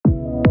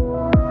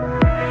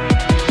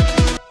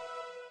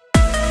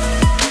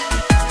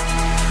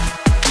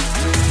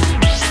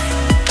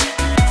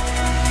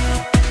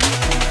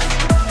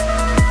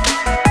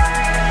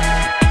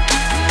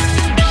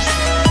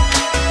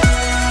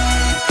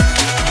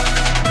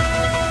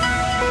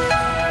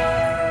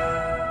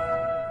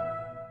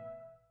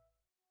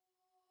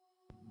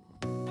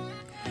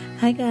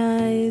Hi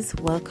guys,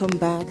 welcome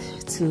back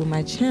to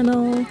my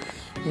channel.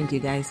 Thank you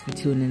guys for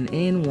tuning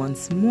in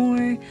once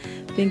more.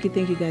 Thank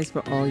you guys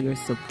for all your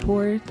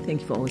support.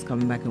 Thank you for always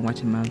coming back and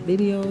watching my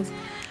videos.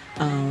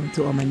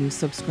 To all my new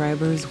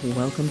subscribers,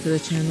 welcome to the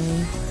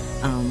channel.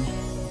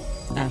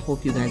 I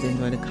hope you guys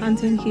enjoy the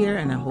content here,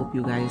 and I hope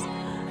you guys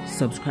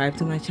subscribe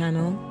to my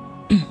channel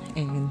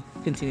and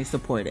continue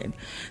supporting.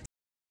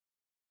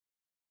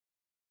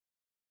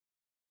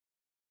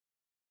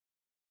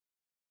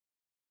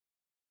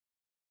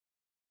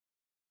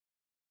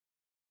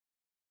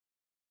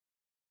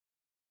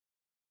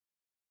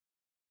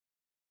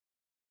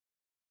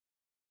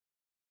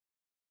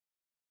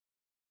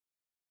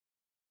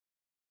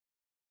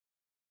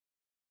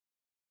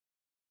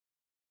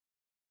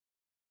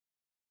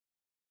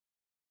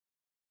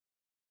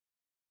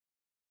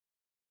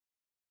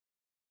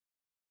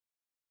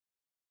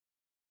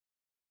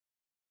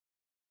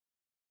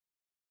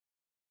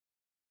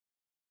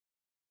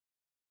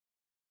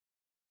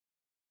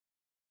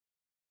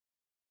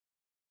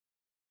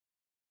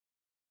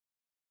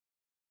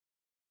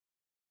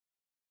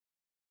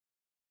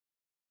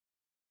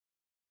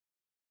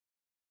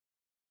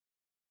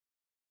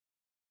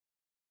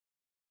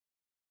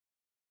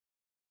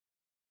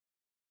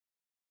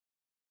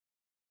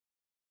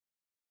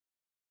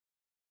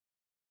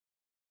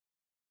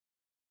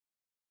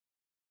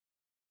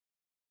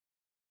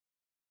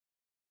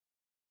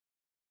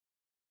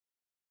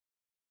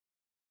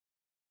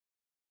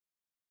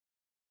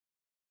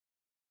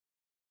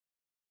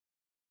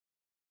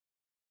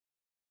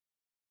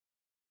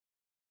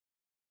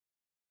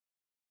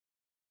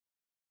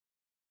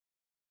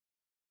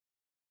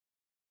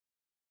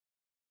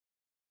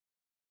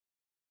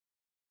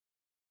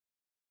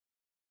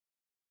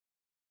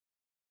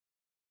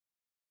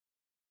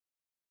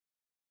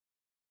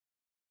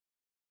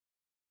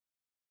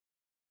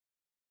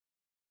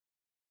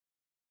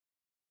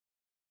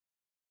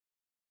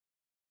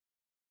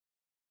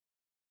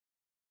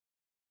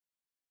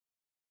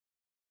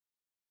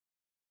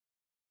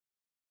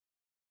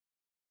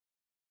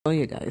 Oh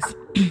yeah guys,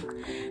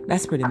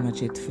 that's pretty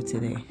much it for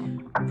today.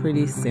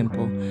 Pretty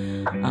simple.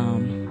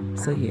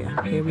 So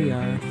yeah, here we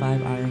are,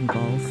 5 Iron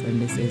Golf, and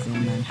this is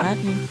in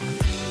Manhattan.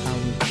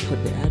 I'll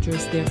put the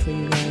address there for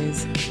you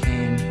guys.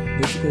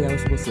 And basically I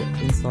was supposed to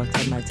install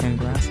 10 by 10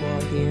 grass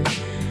wall here.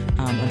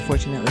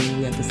 Unfortunately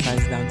we had to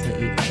size down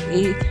to 8 by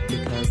 8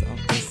 because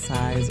of the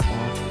size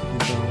of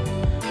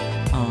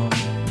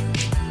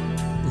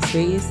the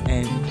space,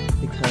 and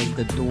because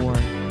the door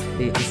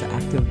is an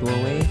active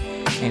doorway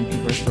and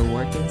people are still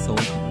working, so we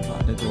couldn't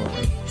block the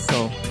doorway.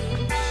 So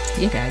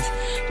yeah guys,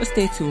 just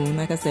stay tuned.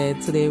 Like I said,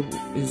 today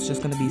is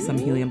just going to be some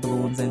helium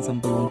balloons and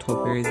some balloon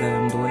topiaries that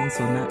I'm doing,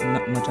 so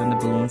not much on the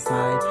balloon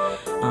side,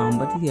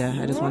 but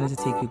yeah, I just wanted to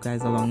take you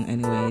guys along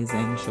anyways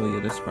and show you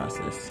this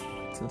process,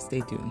 so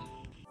stay tuned.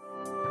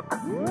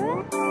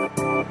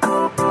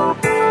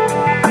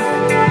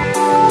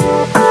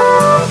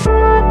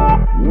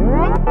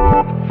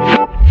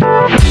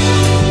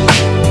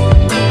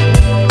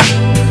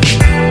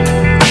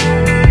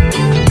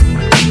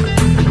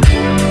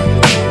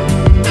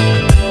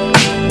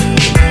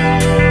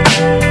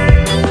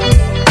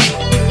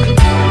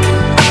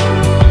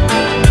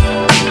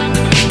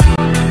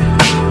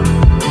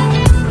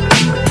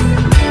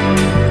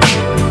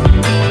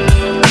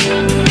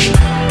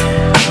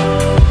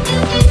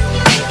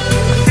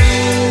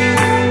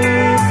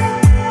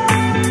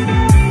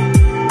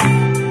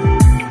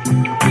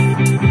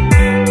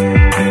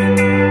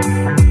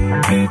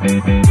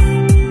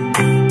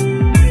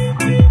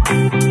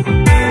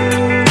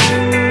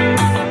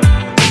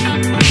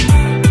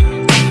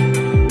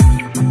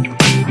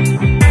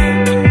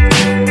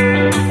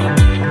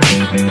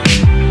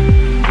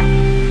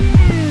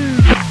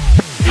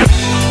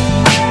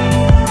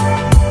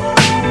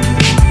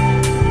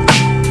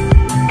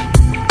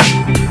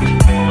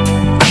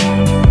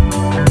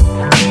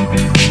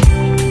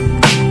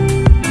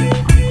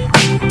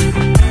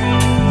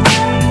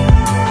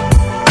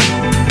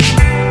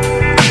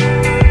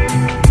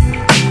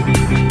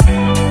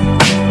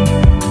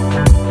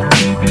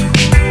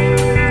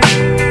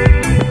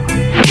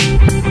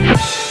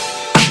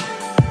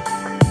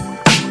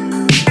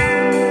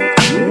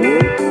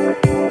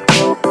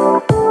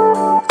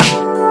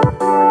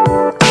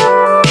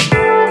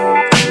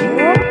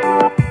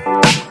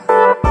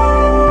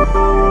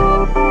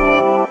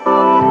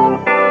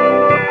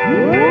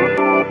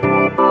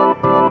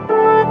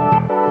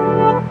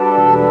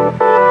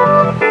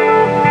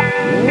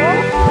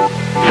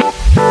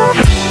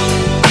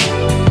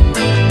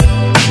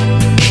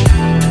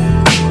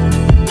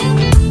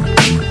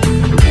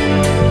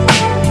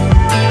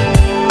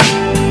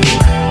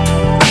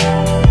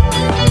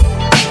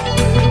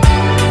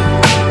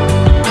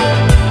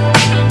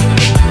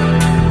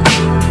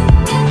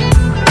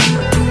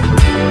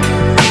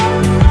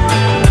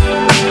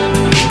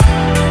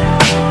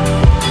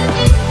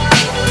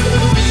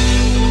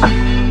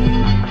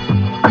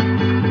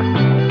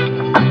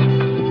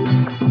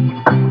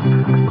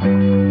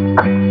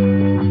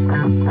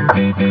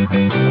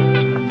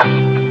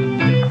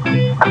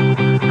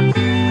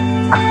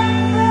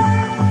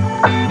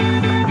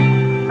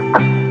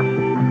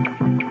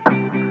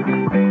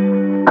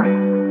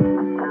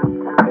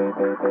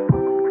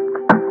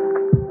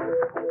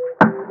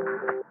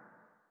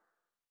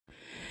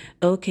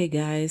 Okay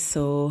guys,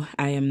 so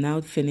I am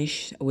now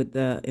finished with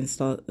the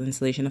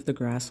installation of the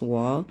grass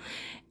wall,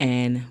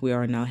 and we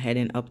are now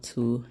heading up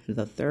to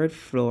the 3rd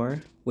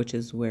floor, which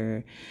is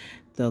where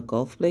the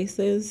golf place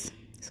is.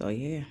 So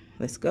yeah,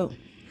 let's go.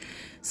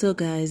 So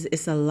guys,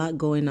 it's a lot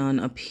going on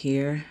up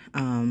here.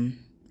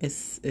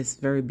 It's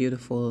very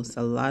beautiful. It's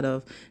a lot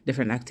of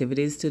different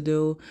activities to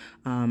do.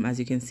 As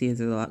you can see,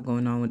 there's a lot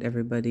going on with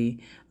everybody.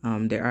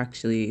 There are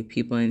actually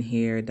people in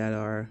here that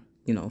are,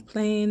 you know,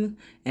 playing,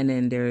 and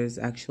then there's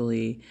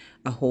actually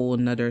a whole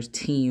nother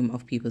team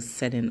of people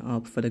setting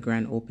up for the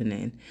grand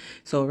opening.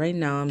 So right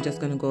now I'm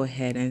just gonna go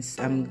ahead and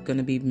I'm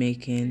gonna be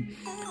making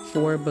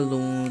 4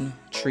 balloon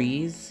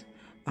trees.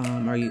 I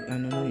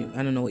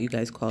don't know what you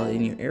guys call it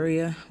in your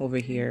area. Over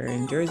here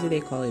in Jersey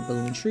they call it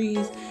balloon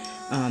trees,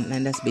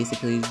 and that's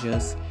basically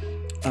just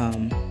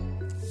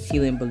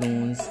helium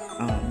balloons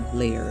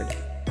layered,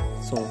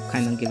 so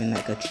kind of giving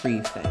like a tree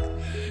effect.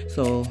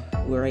 So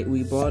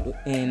we brought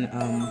in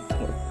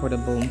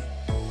portable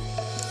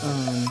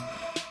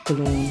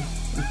balloon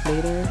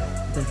inflator,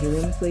 the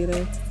helium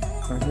inflator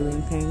or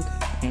helium tank,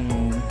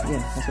 and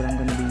yeah, that's what I'm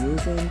going to be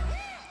using.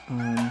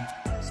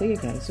 So yeah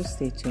guys, just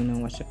stay tuned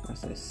and watch the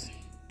process.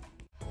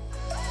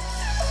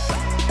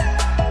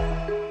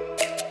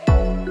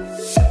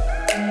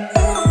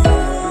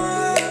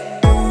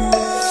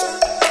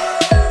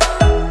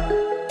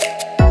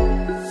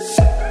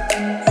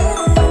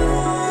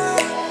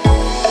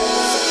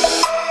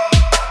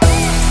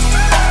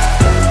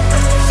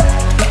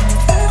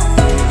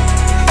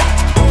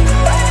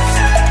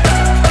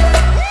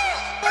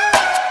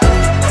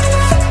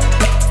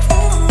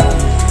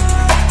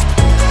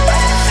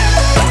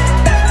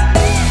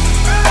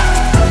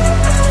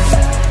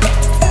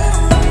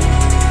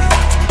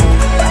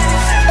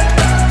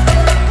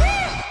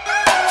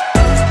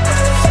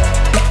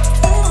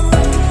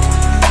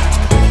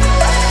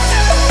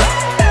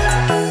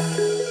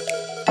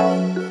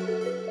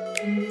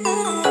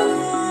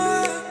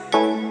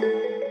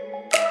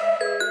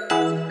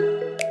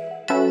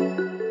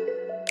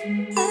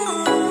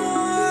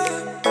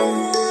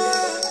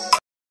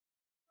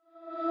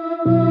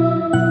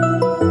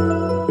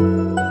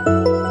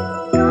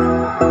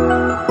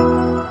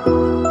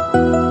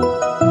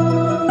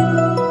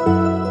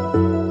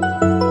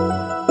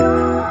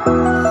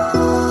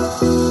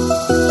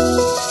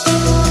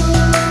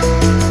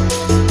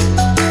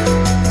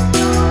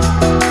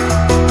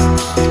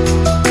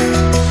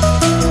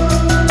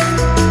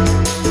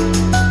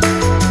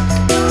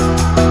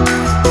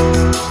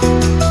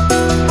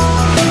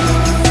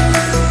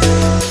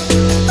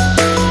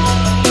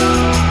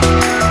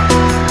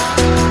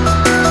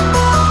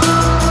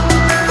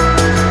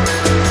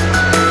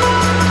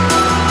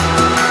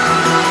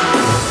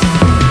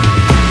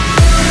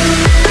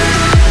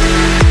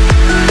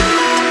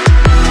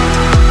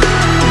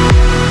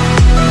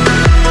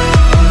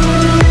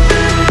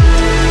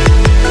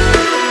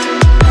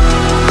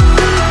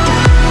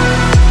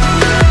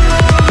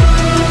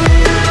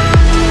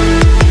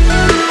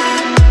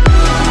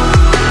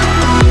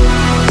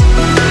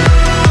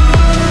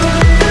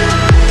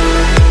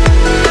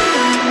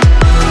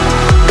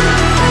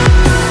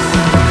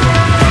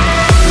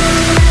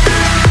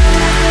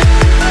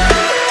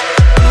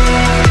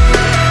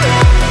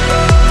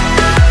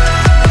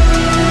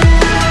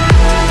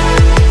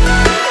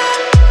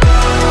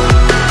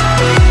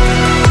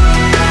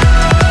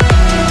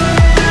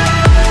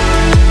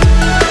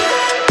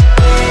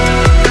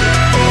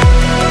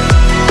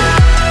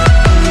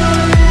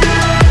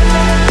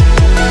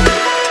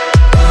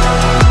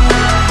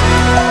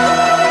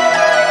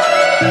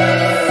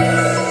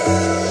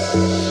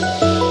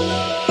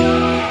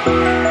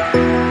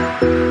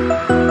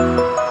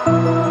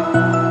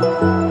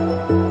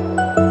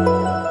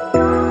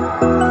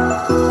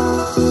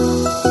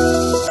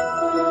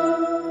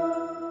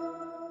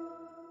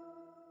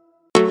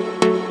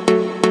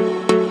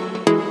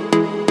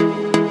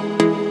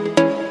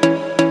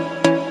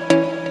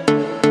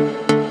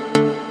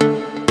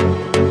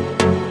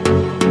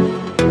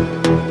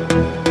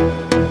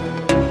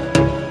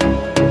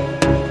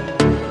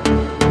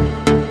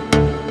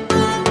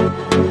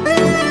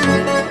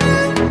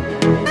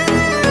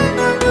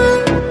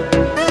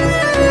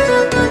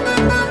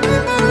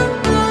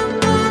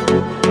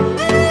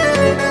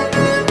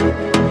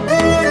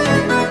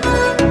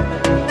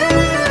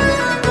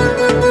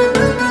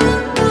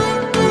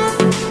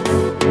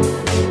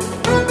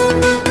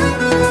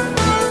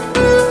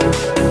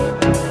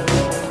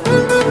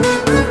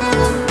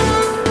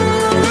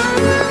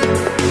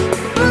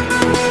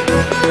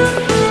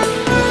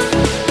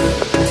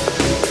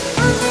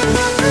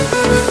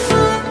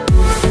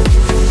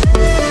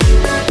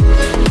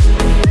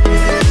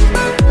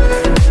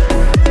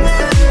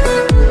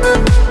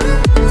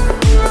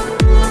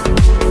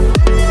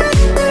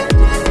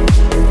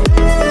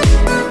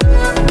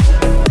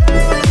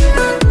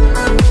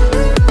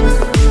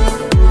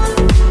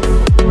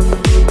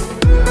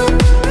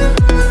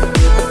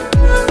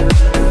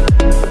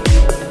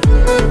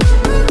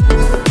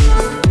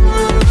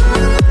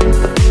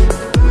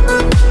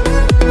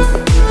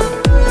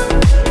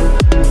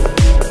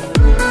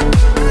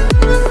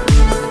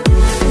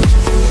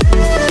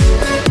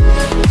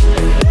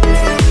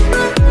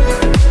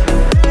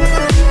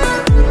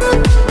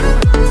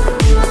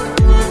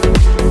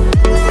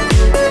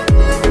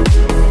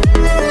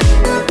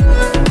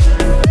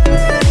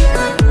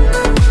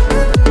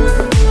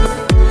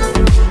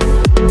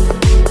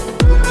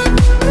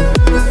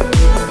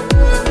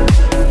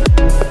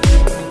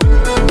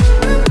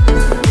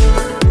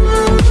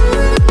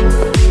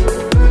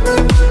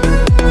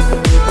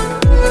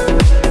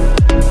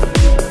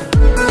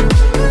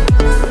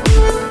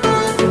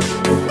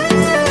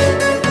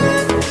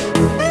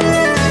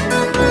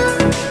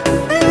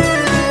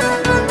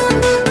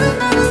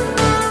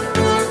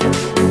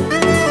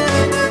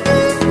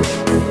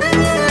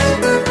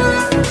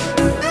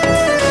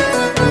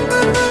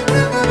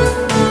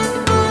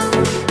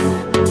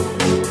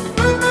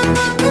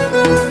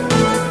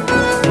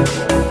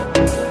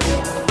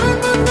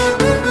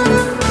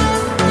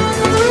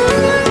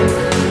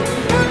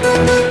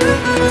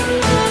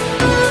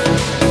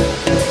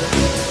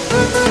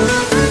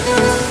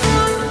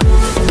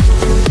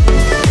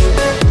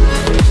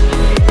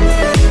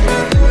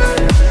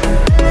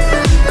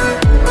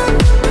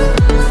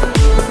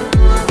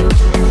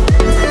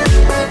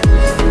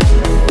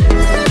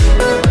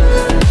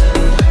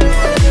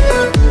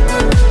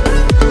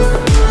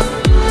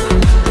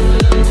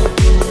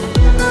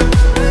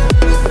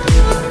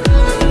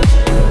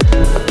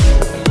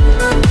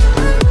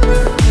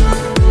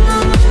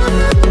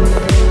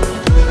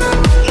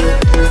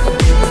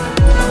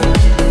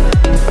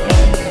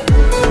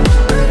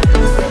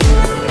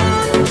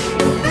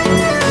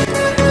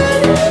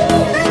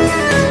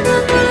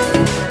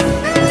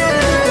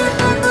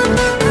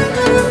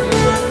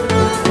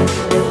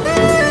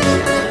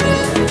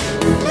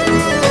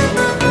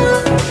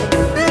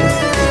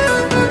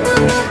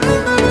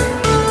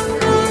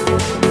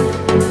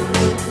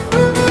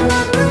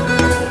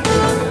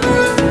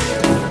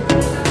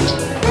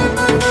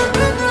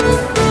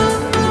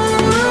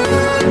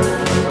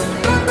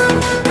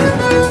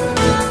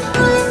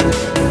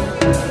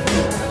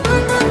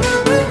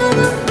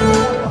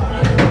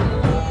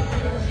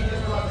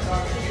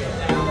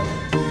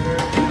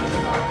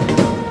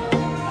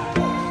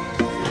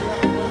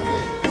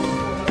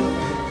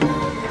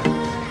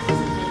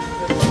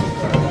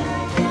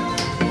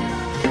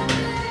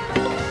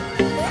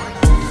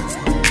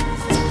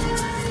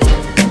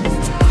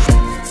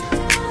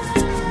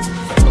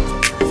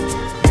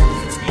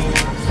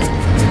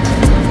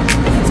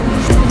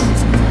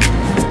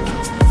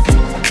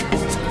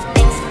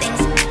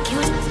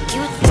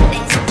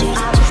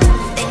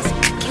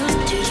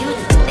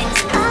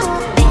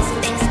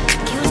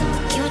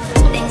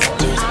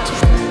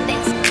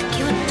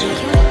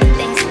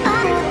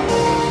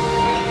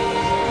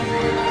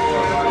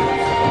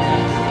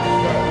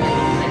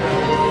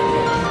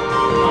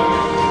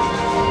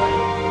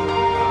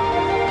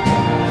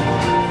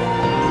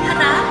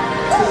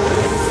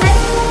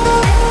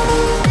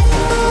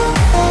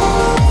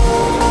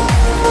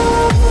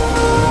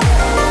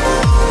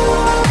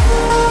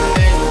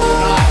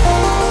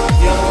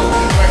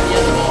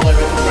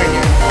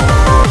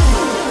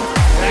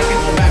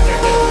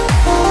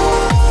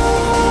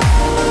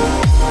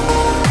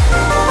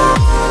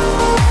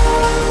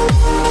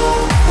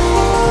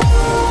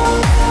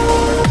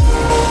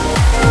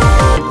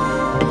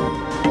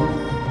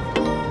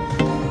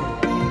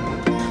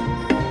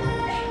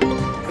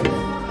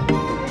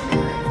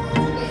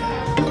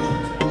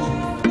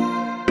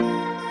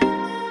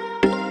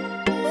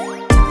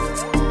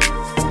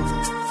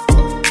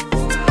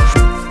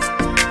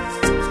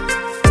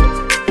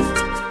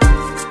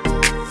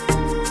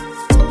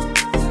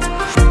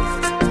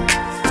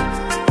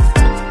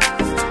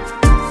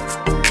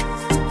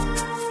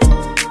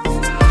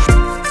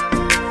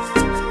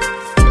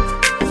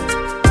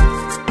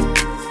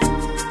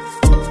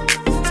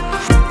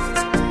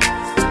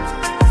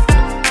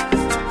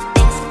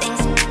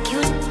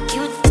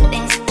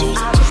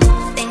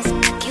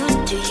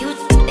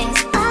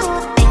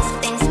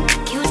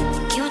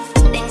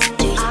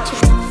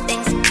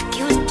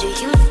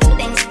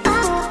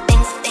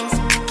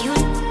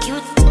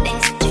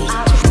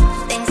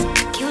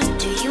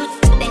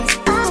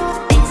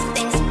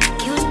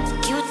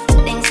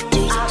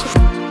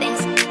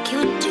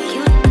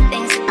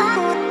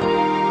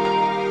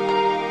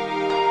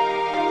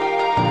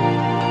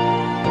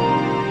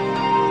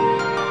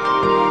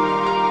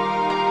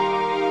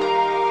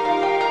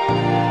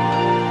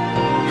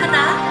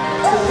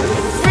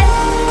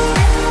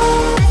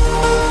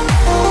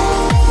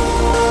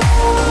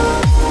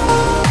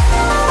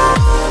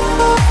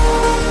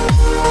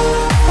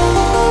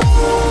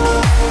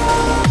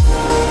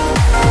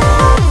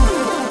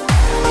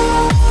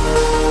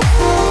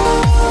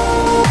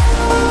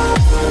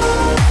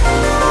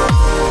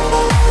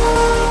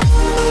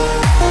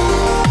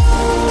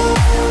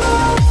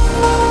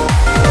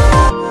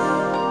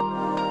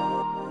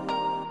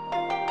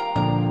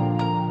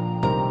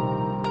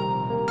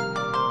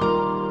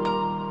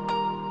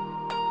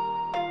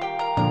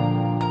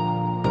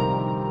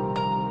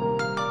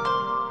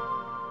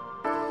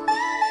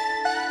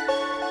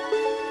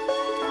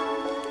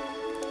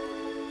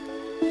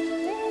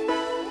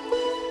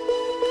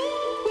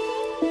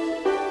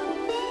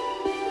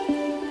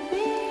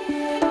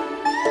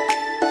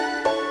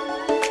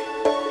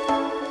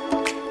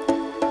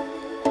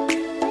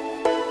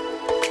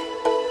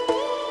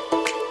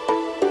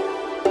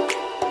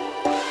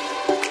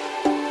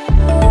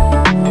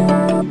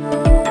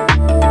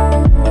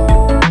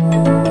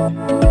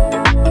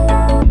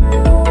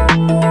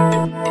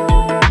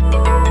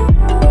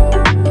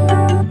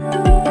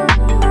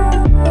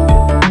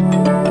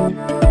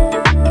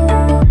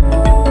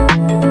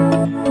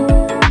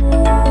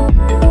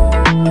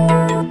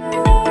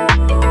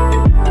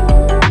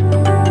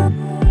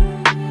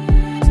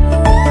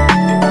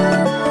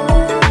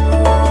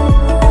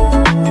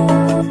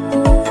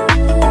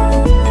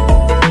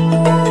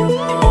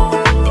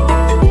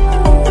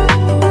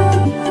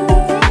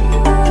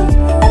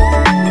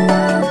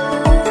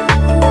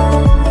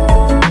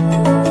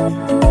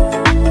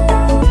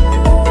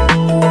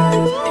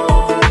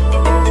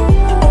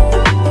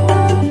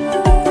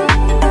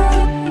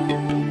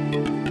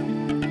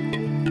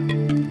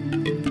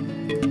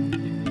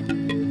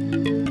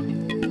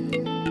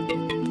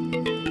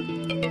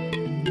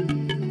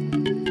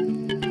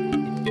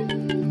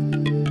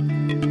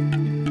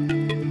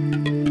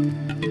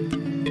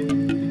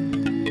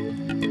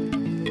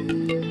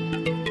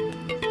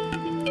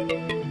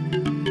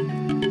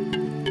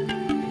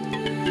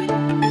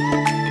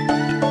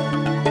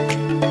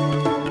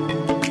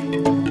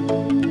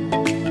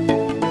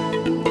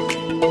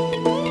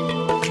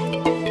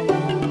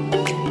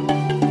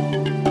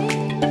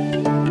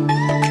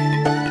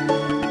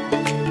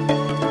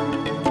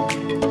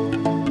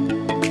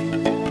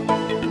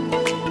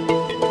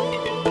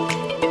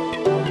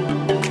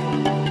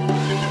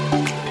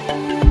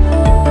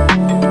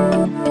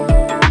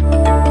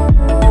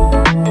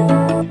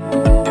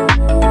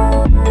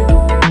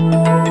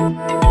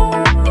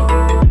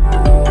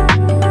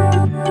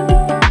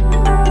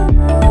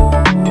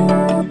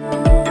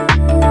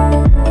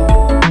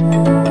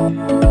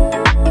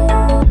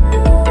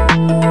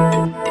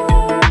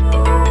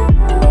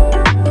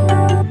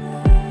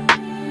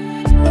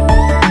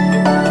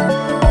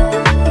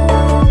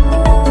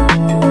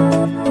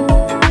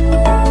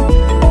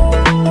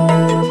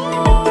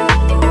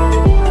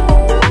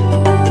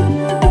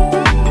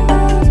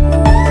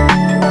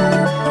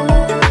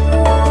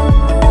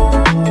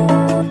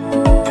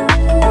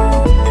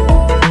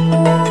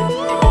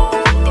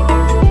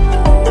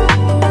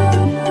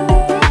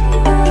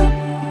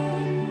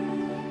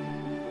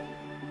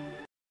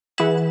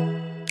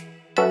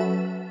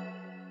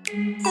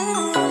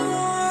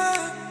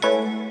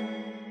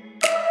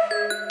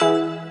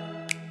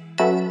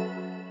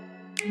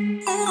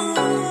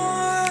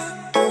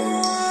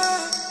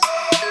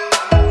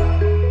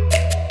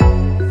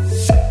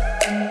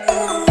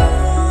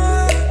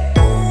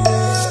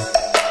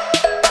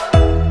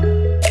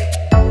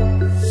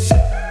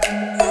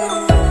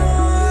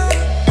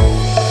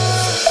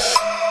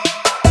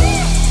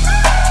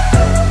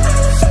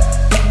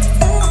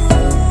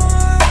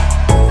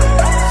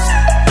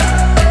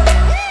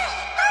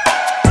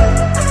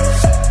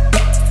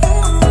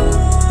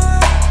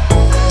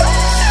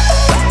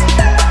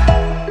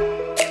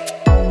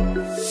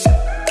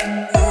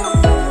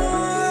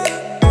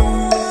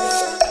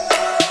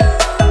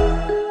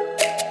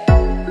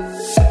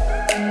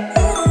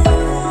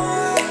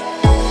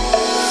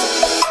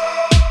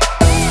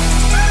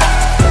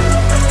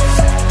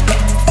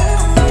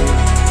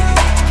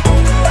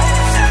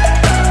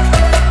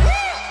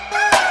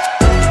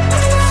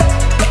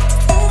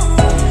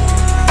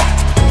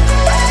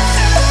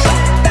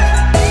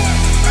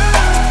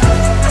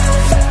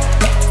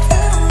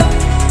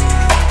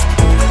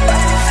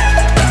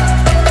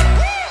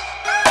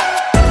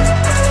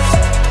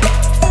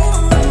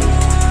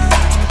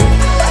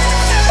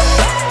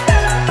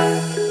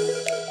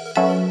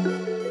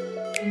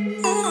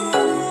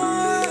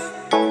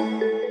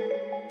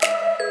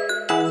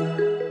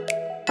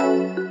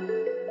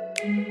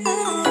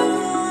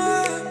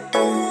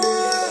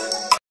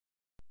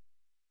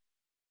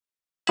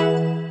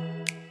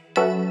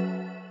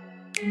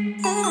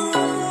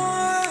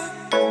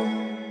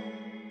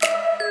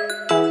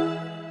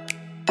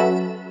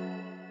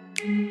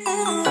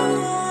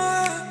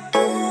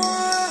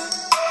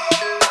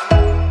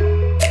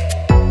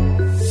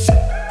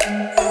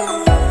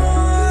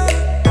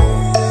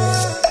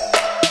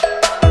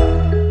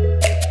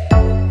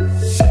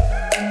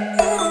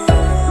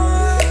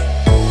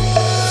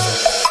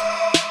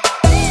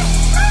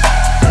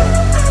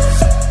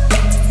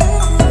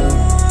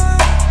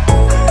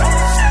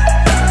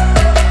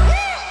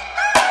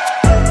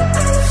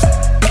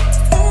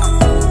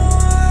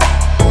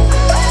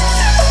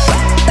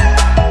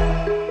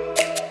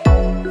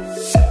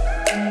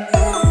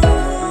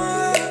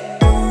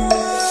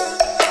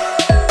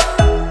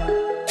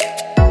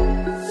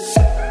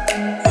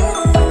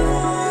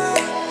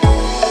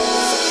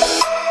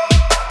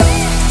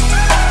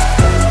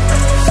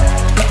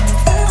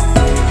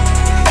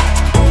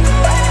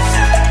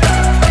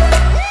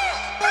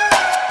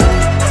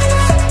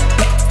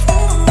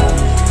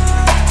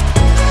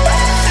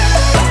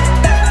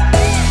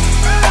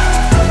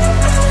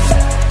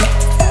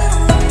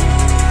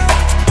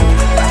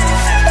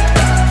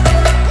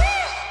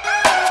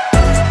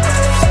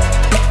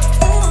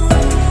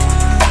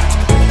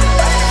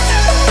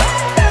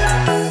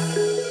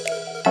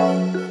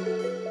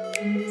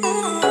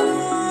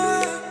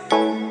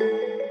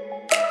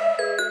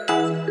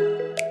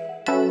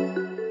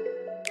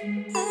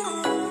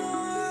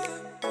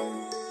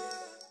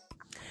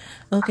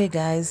 Okay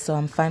guys, so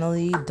I'm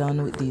finally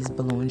done with these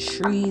balloon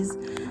trees.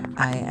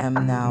 I am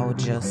now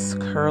just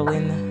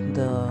curling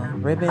the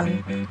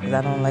ribbon because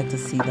I don't like to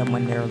see them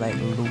when they're like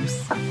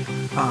loose.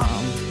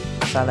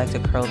 So I like to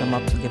curl them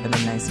up to give them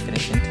a nice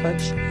finishing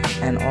touch,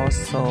 and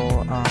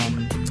also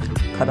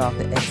cut off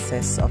the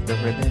excess of the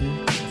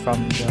ribbon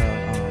from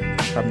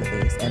the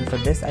base. And for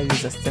this I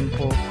use a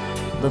simple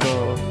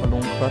little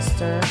balloon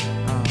cluster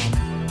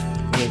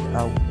with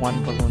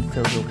one balloon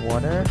filled with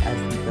water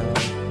as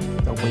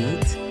the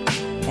weight.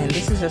 And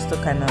this is just to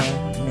kind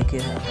of make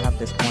it have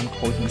this one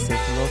cohesive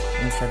look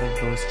instead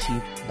of those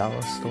cheap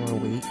dollar store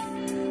weight.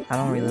 I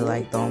don't really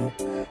like them,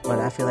 but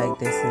I feel like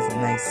this is a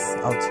nice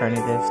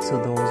alternative to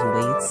those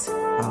weights.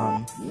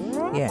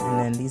 Yeah, and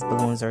then these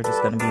balloons are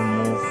just going to be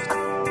moved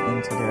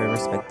into their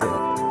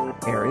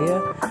respective area.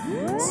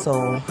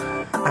 So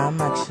I'm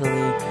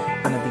actually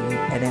going to be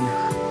heading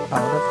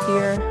out of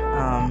here.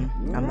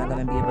 I'm not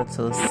going to be able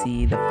to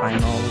see the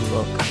final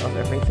look of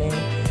everything.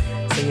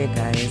 So yeah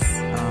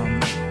guys,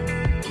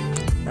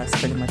 that's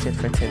pretty much it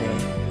for today.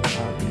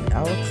 I'll be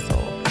out, so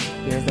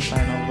here's the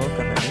final look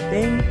of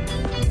everything.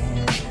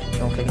 And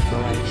don't forget to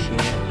like,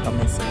 share,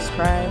 comment,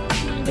 subscribe,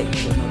 hit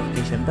the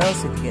notification bell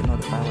so you can get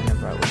notified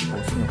whenever I will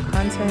post new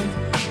content.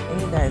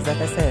 And you guys, like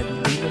I said,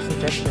 leave a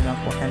suggestion of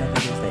what kind of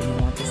videos that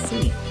you want to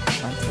see.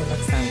 Until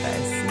next time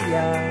guys, see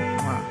ya!